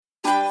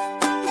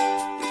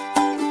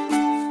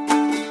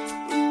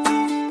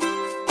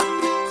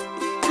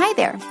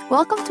there.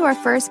 Welcome to our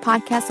first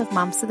podcast of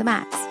Moms to the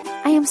Max.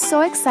 I am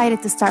so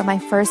excited to start my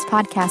first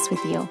podcast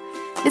with you.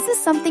 This is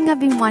something I've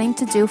been wanting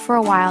to do for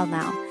a while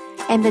now,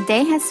 and the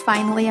day has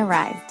finally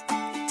arrived.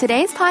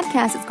 Today's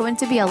podcast is going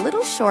to be a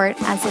little short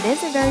as it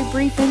is a very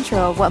brief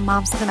intro of what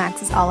Moms to the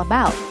Max is all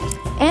about,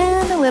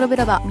 and a little bit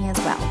about me as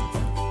well.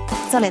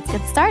 So let's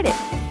get started.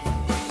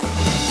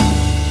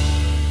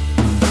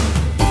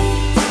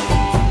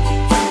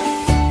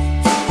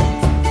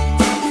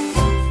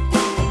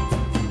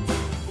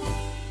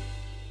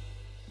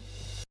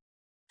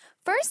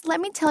 First,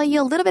 let me tell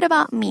you a little bit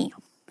about me.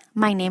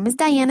 My name is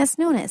Diana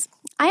Nunes.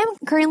 I am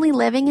currently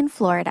living in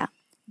Florida,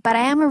 but I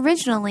am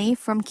originally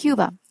from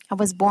Cuba. I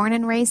was born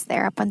and raised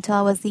there up until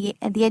I was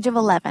at the age of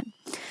 11.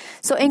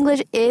 So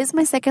English is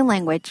my second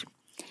language.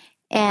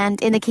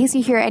 And in the case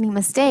you hear any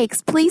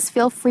mistakes, please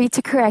feel free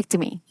to correct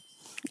me.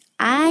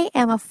 I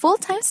am a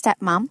full-time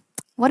stepmom.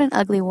 What an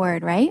ugly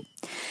word, right?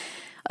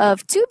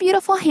 Of two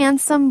beautiful,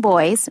 handsome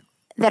boys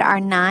that are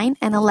 9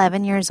 and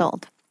 11 years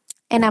old.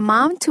 And a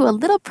mom to a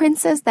little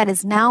princess that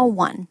is now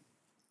 1.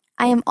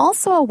 I am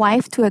also a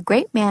wife to a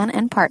great man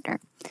and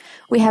partner.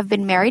 We have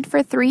been married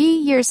for 3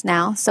 years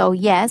now, so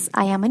yes,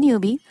 I am a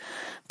newbie,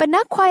 but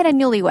not quite a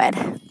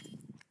newlywed.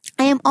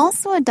 I am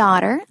also a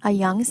daughter, a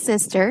young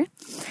sister.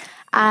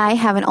 I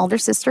have an older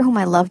sister whom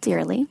I love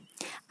dearly.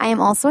 I am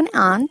also an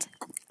aunt,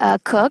 a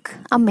cook,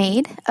 a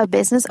maid, a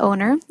business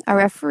owner, a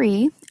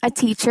referee, a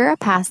teacher, a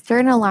pastor,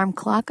 an alarm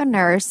clock, a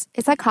nurse,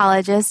 a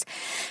psychologist,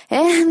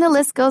 and the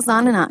list goes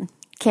on and on.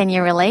 Can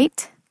you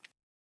relate?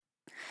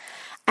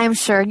 I'm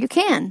sure you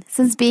can,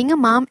 since being a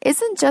mom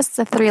isn't just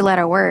a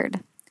 3-letter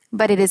word,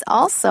 but it is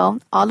also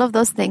all of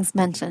those things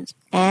mentioned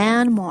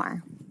and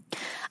more.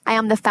 I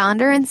am the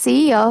founder and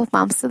CEO of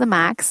Moms to the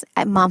Max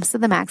at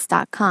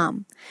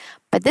momstothemax.com.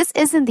 But this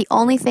isn't the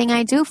only thing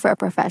I do for a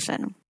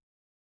profession.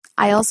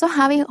 I also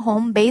have a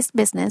home-based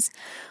business,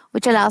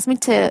 which allows me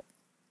to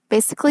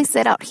basically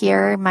sit out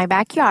here in my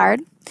backyard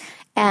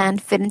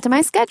and fit into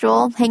my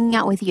schedule hanging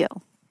out with you.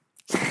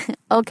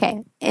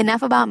 Okay,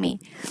 enough about me.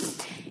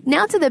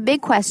 Now to the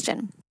big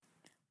question.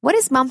 What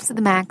is Moms to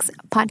the Max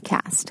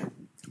podcast?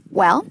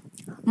 Well,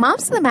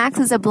 Moms to the Max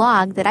is a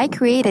blog that I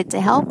created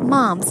to help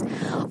moms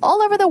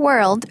all over the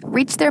world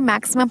reach their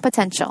maximum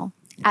potential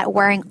at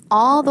wearing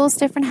all those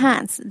different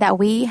hats that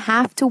we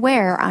have to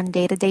wear on a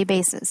day-to-day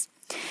basis.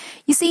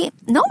 You see,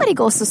 nobody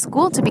goes to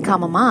school to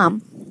become a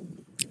mom.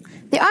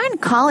 There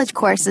aren't college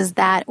courses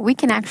that we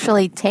can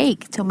actually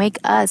take to make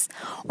us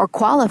or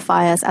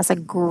qualify us as a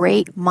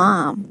great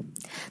mom.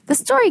 The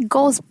story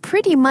goes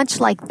pretty much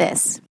like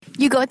this.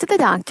 You go to the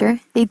doctor,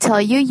 they tell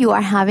you you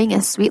are having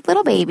a sweet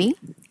little baby.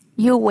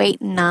 You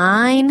wait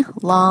 9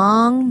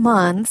 long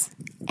months,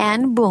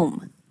 and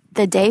boom,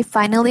 the day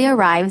finally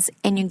arrives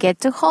and you get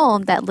to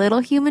hold that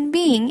little human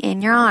being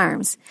in your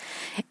arms.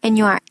 And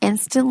you are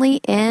instantly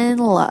in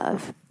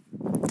love.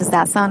 Does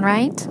that sound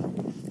right?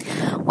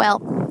 Well,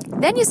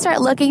 then you start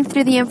looking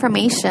through the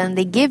information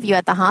they give you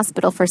at the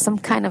hospital for some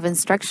kind of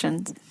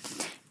instructions.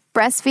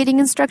 Breastfeeding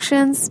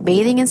instructions,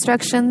 bathing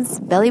instructions,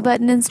 belly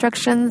button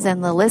instructions,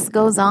 and the list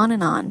goes on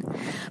and on.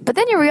 But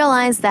then you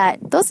realize that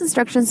those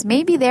instructions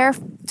may be there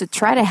to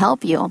try to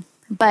help you.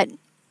 But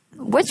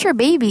what if your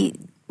baby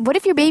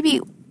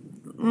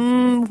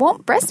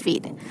won't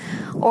breastfeed?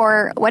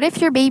 Or what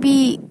if your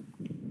baby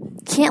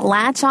can't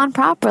latch on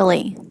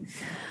properly?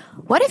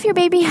 What if your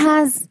baby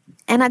has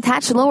an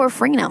attached lower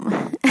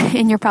frenum?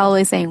 And you're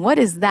probably saying, what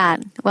is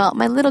that? Well,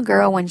 my little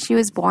girl, when she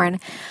was born,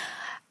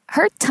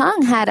 her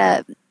tongue had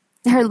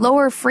her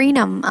lower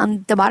frenum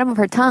on the bottom of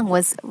her tongue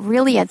was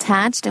really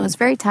attached and was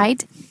very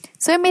tight.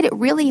 So it made it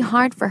really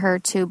hard for her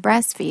to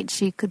breastfeed.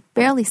 She could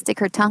barely stick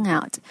her tongue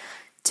out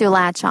to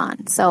latch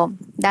on. So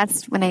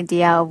that's an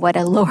idea of what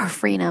a lower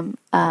frenum,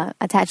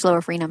 attached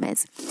lower frenum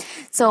is.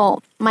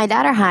 So my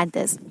daughter had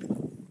this.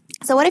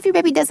 So what if your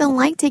baby doesn't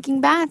like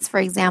taking baths, for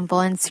example,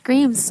 and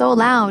screams so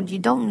loud you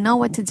don't know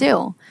what to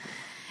do?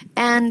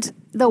 And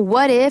the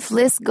what if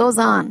list goes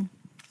on.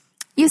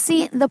 You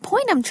see, the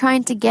point I'm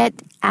trying to get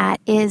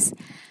at is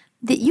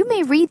that you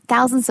may read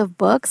thousands of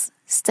books,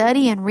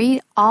 study and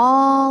read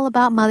all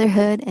about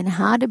motherhood and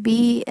how to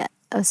be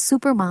a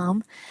super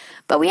mom,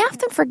 but we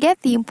often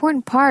forget the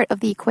important part of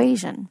the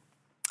equation.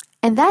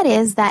 And that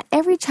is that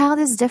every child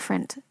is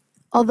different.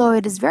 Although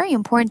it is very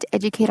important to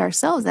educate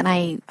ourselves, and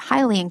I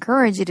highly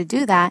encourage you to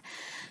do that,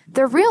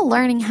 the real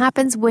learning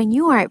happens when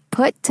you are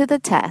put to the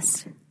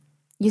test.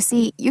 You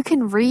see, you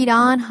can read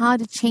on how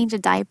to change a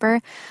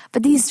diaper,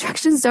 but the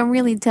instructions don't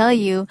really tell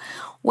you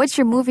what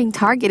your moving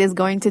target is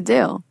going to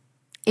do.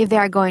 If they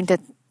are going to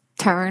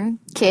turn,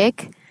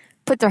 kick,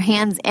 put their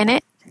hands in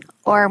it,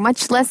 or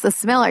much less the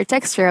smell or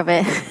texture of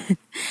it.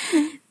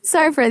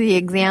 Sorry for the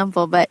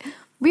example, but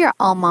we are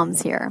all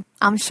moms here.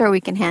 I'm sure we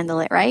can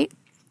handle it, right?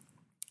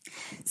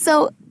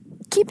 So,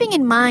 keeping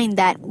in mind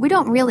that we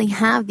don't really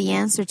have the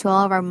answer to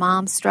all of our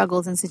mom's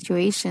struggles and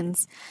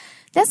situations,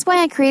 that's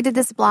why I created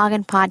this blog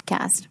and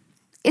podcast.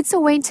 It's a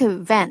way to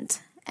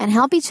vent and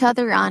help each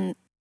other on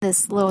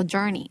this little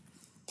journey.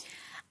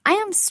 I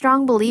am a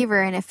strong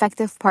believer in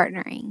effective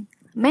partnering.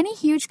 Many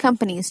huge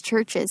companies,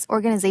 churches,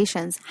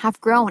 organizations have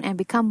grown and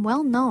become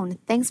well known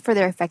thanks for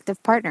their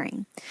effective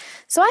partnering.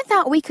 So I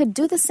thought we could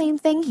do the same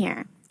thing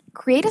here.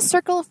 Create a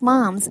circle of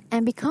moms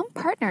and become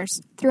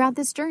partners throughout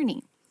this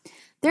journey.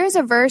 There is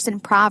a verse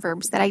in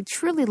Proverbs that I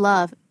truly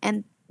love,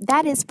 and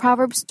that is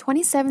Proverbs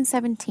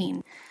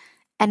 27:17.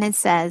 And it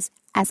says,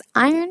 "As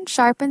iron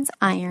sharpens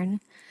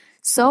iron,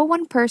 so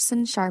one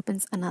person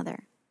sharpens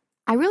another."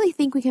 I really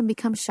think we can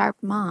become sharp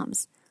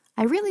moms.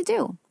 I really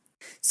do.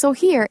 So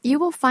here, you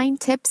will find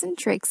tips and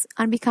tricks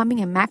on becoming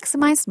a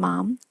maximized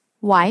mom,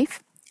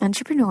 wife,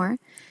 entrepreneur,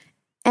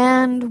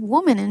 and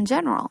woman in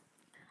general.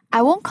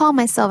 I won't call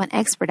myself an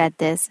expert at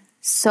this,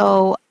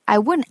 so I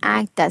wouldn't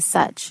act as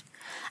such.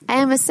 I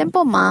am a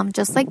simple mom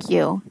just like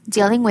you,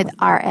 dealing with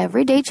our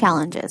everyday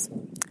challenges.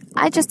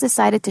 I just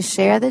decided to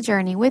share the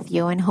journey with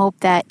you and hope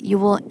that you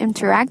will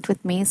interact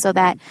with me so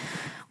that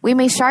we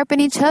may sharpen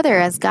each other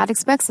as God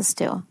expects us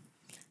to.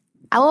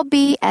 I will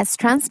be as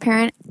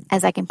transparent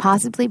as I can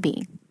possibly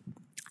be.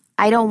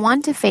 I don't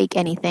want to fake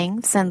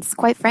anything since,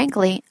 quite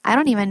frankly, I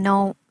don't even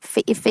know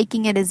if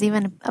faking it is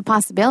even a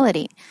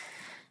possibility.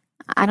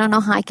 I don't know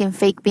how I can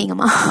fake being a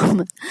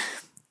mom.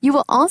 You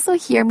will also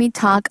hear me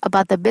talk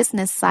about the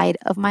business side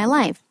of my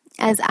life,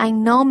 as I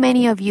know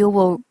many of you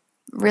will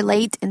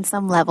relate in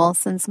some level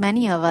since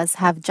many of us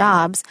have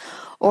jobs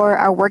or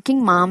are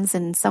working moms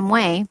in some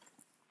way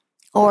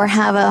or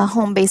have a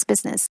home-based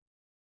business.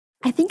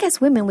 I think as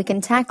women we can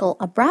tackle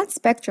a broad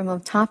spectrum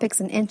of topics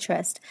and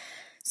interest.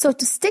 So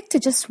to stick to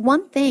just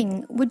one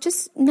thing would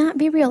just not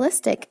be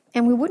realistic,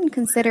 and we wouldn't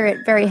consider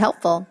it very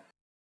helpful.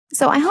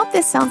 So I hope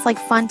this sounds like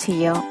fun to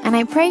you, and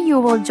I pray you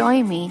will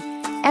join me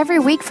every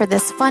week for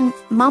this fun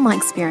mama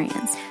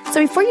experience. So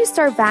before you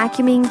start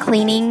vacuuming,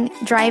 cleaning,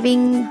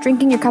 driving,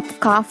 drinking your cup of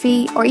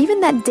coffee, or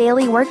even that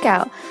daily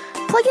workout,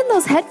 plug in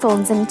those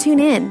headphones and tune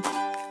in.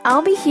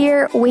 I'll be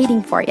here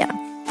waiting for you.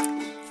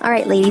 All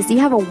right, ladies, you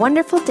have a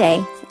wonderful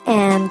day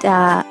and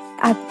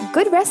a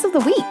good rest of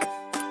the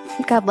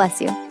week. God bless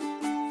you.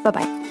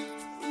 Bye-bye.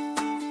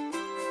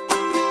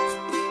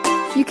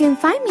 You can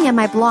find me on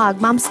my blog,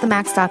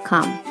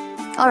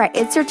 momstothemax.com. All right,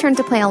 it's your turn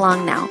to play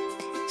along now.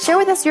 Share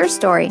with us your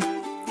story.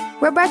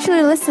 Where brought you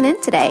to listen in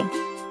today?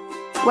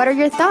 What are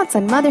your thoughts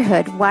on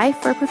motherhood,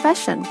 wife, or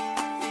profession?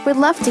 We'd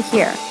love to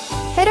hear.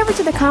 Head over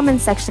to the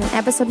comments section,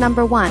 episode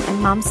number 1 at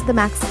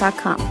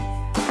momstothemax.com.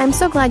 I'm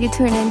so glad you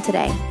tuned in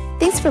today.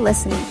 Thanks for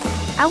listening.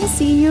 I will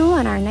see you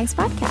on our next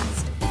podcast.